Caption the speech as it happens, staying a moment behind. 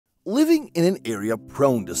Living in an area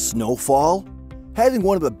prone to snowfall? Having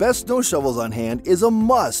one of the best snow shovels on hand is a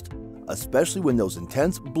must, especially when those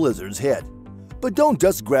intense blizzards hit. But don't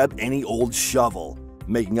just grab any old shovel.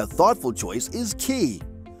 Making a thoughtful choice is key.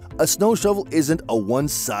 A snow shovel isn't a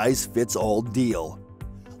one-size-fits-all deal.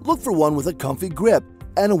 Look for one with a comfy grip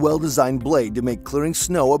and a well-designed blade to make clearing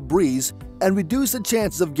snow a breeze and reduce the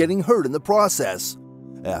chances of getting hurt in the process.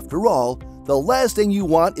 After all, the last thing you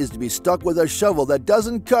want is to be stuck with a shovel that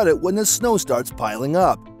doesn't cut it when the snow starts piling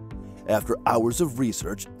up. After hours of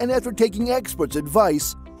research and after taking experts'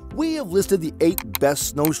 advice, we have listed the 8 best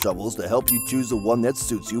snow shovels to help you choose the one that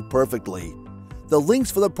suits you perfectly. The links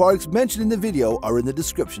for the products mentioned in the video are in the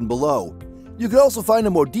description below. You can also find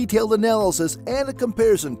a more detailed analysis and a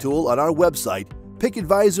comparison tool on our website,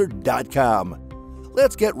 pickadvisor.com.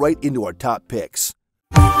 Let's get right into our top picks.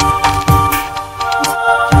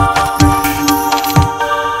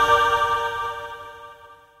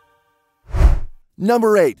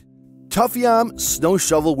 Number 8. TUFFIOM Snow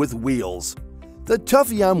Shovel with Wheels. The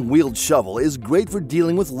TUFFIOM wheeled shovel is great for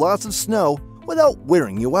dealing with lots of snow without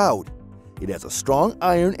wearing you out. It has a strong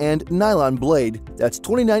iron and nylon blade that's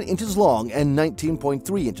 29 inches long and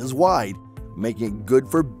 19.3 inches wide, making it good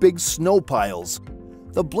for big snow piles.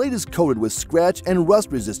 The blade is coated with scratch and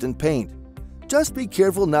rust-resistant paint. Just be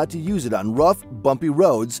careful not to use it on rough, bumpy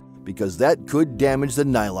roads because that could damage the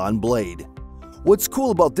nylon blade. What's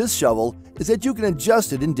cool about this shovel is that you can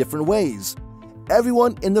adjust it in different ways.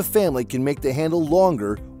 Everyone in the family can make the handle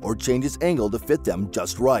longer or change its angle to fit them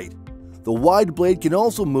just right. The wide blade can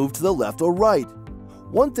also move to the left or right.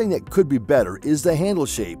 One thing that could be better is the handle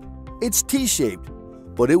shape. It's T-shaped,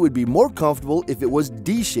 but it would be more comfortable if it was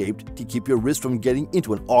D-shaped to keep your wrist from getting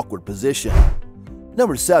into an awkward position.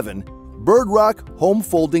 Number 7. BirdRock Home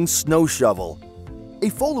Folding Snow Shovel. A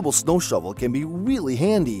foldable snow shovel can be really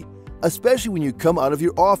handy, especially when you come out of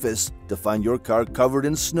your office to find your car covered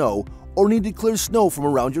in snow or need to clear snow from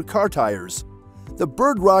around your car tires. The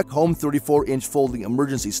BirdRock Home 34-inch Folding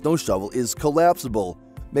Emergency Snow Shovel is collapsible,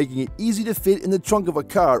 making it easy to fit in the trunk of a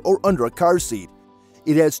car or under a car seat.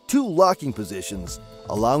 It has 2 locking positions,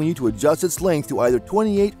 allowing you to adjust its length to either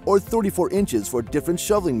 28 or 34 inches for different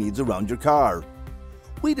shoveling needs around your car.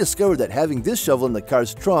 We discovered that having this shovel in the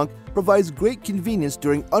car's trunk provides great convenience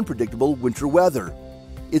during unpredictable winter weather.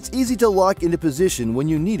 It's easy to lock into position when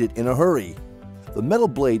you need it in a hurry. The metal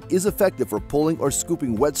blade is effective for pulling or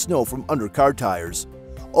scooping wet snow from under car tires.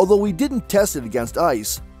 Although we didn't test it against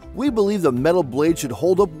ice, we believe the metal blade should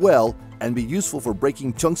hold up well and be useful for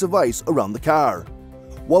breaking chunks of ice around the car.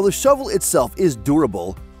 While the shovel itself is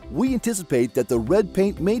durable, we anticipate that the red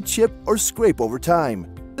paint may chip or scrape over time.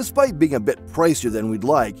 Despite being a bit pricier than we'd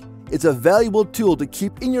like, it's a valuable tool to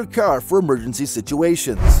keep in your car for emergency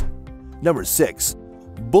situations. Number 6.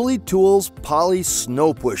 Bully Tools Poly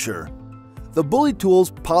Snow Pusher. The Bully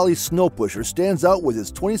Tools Poly Snow Pusher stands out with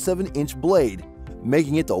its 27-inch blade,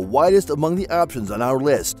 making it the widest among the options on our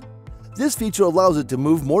list. This feature allows it to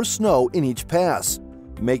move more snow in each pass,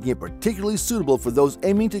 making it particularly suitable for those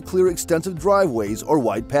aiming to clear extensive driveways or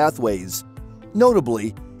wide pathways.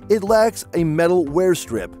 Notably, it lacks a metal wear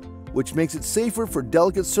strip, which makes it safer for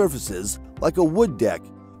delicate surfaces like a wood deck,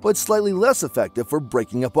 but slightly less effective for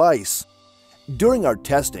breaking up ice. During our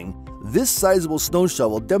testing, this sizable snow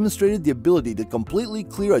shovel demonstrated the ability to completely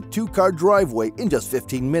clear a 2-car driveway in just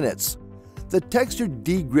 15 minutes. The textured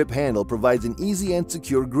D-grip handle provides an easy and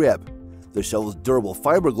secure grip. The shovel's durable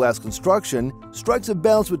fiberglass construction strikes a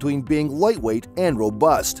balance between being lightweight and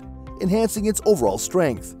robust, enhancing its overall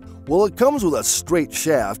strength. While it comes with a straight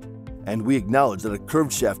shaft, and we acknowledge that a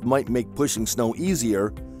curved shaft might make pushing snow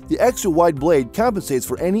easier, the extra wide blade compensates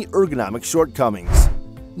for any ergonomic shortcomings.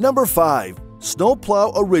 Number 5.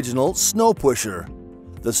 Snowplow Original Snow Pusher.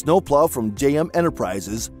 The Snowplow from JM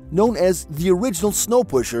Enterprises, known as the original snow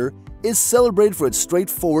pusher, is celebrated for its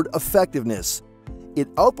straightforward effectiveness.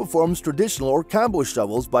 It outperforms traditional or combo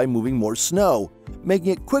shovels by moving more snow,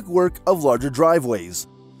 making it quick work of larger driveways.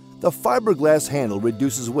 The fiberglass handle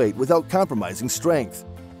reduces weight without compromising strength,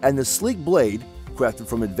 and the sleek blade, crafted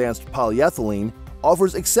from advanced polyethylene,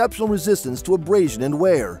 offers exceptional resistance to abrasion and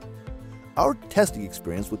wear. Our testing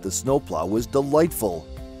experience with the Snowplow was delightful.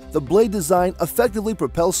 The blade design effectively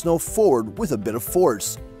propels snow forward with a bit of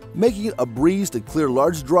force, making it a breeze to clear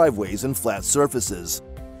large driveways and flat surfaces.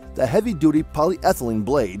 The heavy-duty polyethylene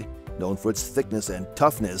blade, known for its thickness and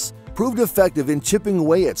toughness, proved effective in chipping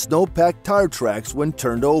away at snow-packed tire tracks when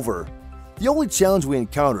turned over. The only challenge we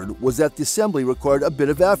encountered was that the assembly required a bit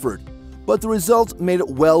of effort, but the results made it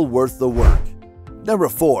well worth the work. Number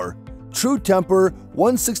 4. True Temper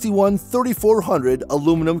 161 3400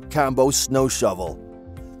 Aluminum Combo Snow Shovel.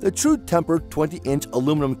 The True Temper 20-inch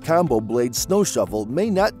aluminum combo blade snow shovel may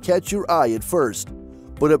not catch your eye at first,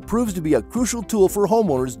 but it proves to be a crucial tool for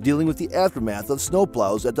homeowners dealing with the aftermath of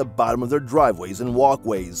snowplows at the bottom of their driveways and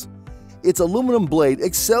walkways. Its aluminum blade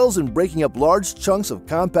excels in breaking up large chunks of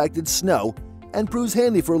compacted snow and proves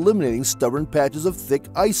handy for eliminating stubborn patches of thick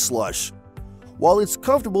ice slush. While it's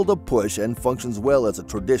comfortable to push and functions well as a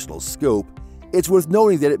traditional scoop, it's worth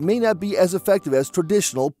noting that it may not be as effective as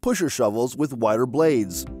traditional pusher shovels with wider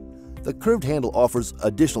blades. The curved handle offers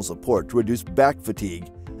additional support to reduce back fatigue,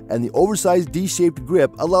 and the oversized D-shaped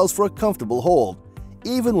grip allows for a comfortable hold,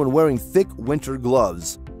 even when wearing thick winter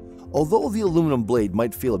gloves. Although the aluminum blade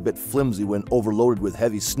might feel a bit flimsy when overloaded with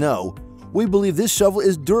heavy snow, we believe this shovel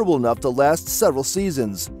is durable enough to last several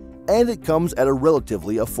seasons, and it comes at a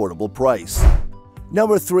relatively affordable price.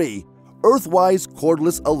 Number 3. Earthwise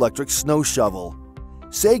Cordless Electric Snow Shovel.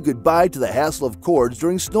 Say goodbye to the hassle of cords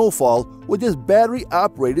during snowfall with this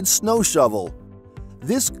battery-operated snow shovel.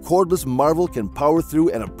 This cordless marvel can power through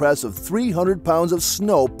an impressive 300 pounds of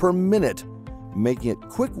snow per minute, making it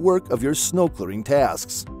quick work of your snow clearing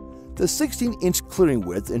tasks. The 16-inch clearing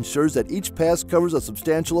width ensures that each pass covers a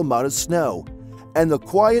substantial amount of snow, and the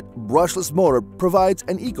quiet, brushless motor provides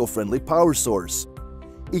an eco-friendly power source.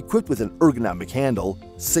 Equipped with an ergonomic handle,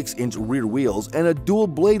 6-inch rear wheels, and a dual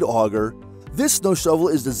blade auger, this snow shovel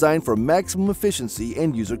is designed for maximum efficiency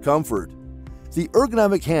and user comfort. The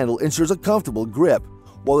ergonomic handle ensures a comfortable grip,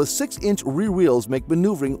 while the 6-inch rear wheels make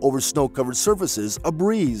maneuvering over snow-covered surfaces a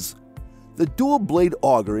breeze. The dual blade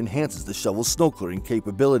auger enhances the shovel's snow clearing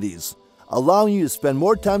capabilities, allowing you to spend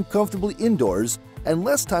more time comfortably indoors and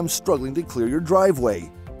less time struggling to clear your driveway.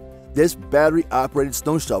 This battery-operated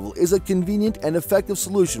snow shovel is a convenient and effective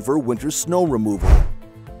solution for winter snow removal.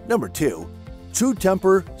 Number 2. True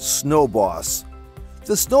Temper SnoBoss.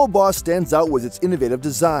 The SnoBoss stands out with its innovative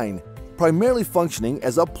design, primarily functioning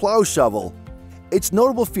as a plow shovel. Its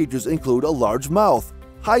notable features include a large mouth,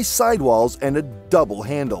 high sidewalls, and a double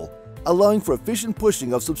handle, allowing for efficient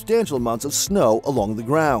pushing of substantial amounts of snow along the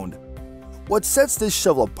ground. What sets this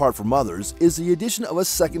shovel apart from others is the addition of a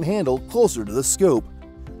second handle closer to the scoop.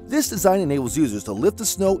 This design enables users to lift the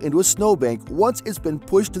snow into a snowbank once it's been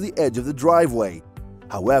pushed to the edge of the driveway.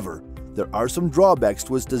 However, there are some drawbacks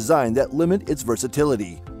to its design that limit its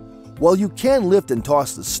versatility. While you can lift and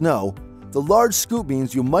toss the snow, the large scoop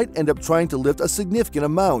means you might end up trying to lift a significant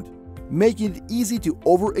amount, making it easy to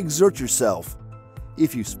overexert yourself.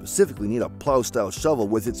 If you specifically need a plow-style shovel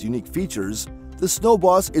with its unique features, the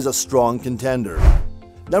SnoBoss is a strong contender.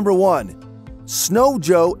 Number 1. Snow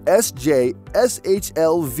Joe SJ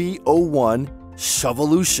SHLV01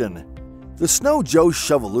 Shovelution. The Snow Joe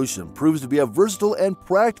Shovelution proves to be a versatile and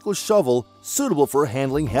practical shovel suitable for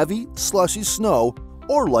handling heavy, slushy snow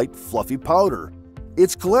or light, fluffy powder.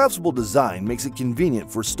 Its collapsible design makes it convenient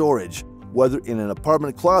for storage, whether in an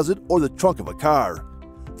apartment closet or the trunk of a car.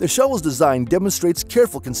 The shovel's design demonstrates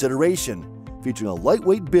careful consideration, featuring a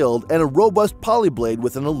lightweight build and a robust poly blade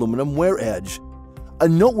with an aluminum wear edge. A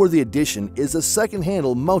noteworthy addition is a second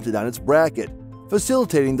handle mounted on its bracket,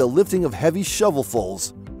 facilitating the lifting of heavy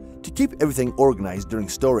shovelfuls. To keep everything organized during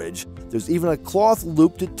storage, there's even a cloth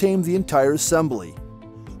loop to tame the entire assembly.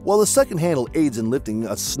 While the second handle aids in lifting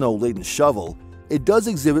a snow-laden shovel, it does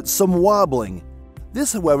exhibit some wobbling.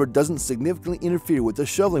 This, however, doesn't significantly interfere with the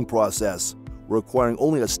shoveling process, requiring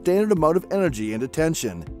only a standard amount of energy and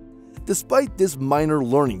attention. Despite this minor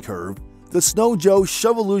learning curve, the Snow Joe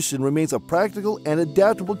Shovelution remains a practical and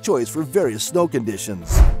adaptable choice for various snow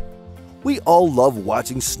conditions. We all love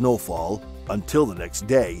watching snowfall until the next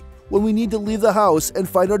day, when we need to leave the house and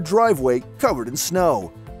find our driveway covered in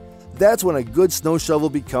snow. That's when a good snow shovel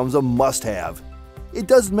becomes a must-have. It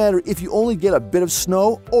doesn't matter if you only get a bit of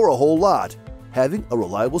snow or a whole lot. Having a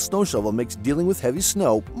reliable snow shovel makes dealing with heavy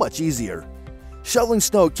snow much easier. Shoveling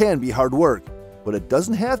snow can be hard work, but it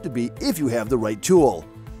doesn't have to be if you have the right tool.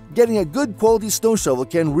 Getting a good quality snow shovel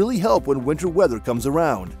can really help when winter weather comes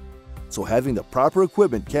around. So having the proper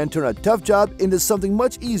equipment can turn a tough job into something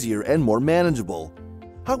much easier and more manageable.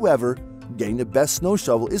 However, getting the best snow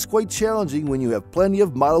shovel is quite challenging when you have plenty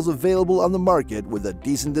of models available on the market with a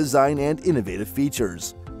decent design and innovative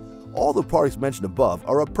features. All the products mentioned above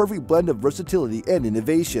are a perfect blend of versatility and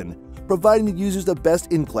innovation, providing the users the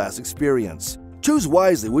best in-class experience. Choose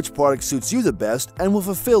wisely which product suits you the best and will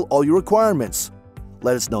fulfill all your requirements.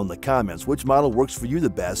 Let us know in the comments which model works for you the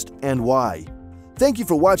best and why. Thank you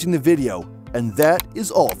for watching the video, and that is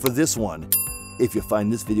all for this one. If you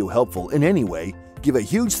find this video helpful in any way, give a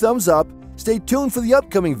huge thumbs up, stay tuned for the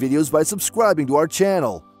upcoming videos by subscribing to our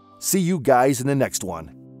channel. See you guys in the next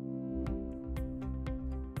one.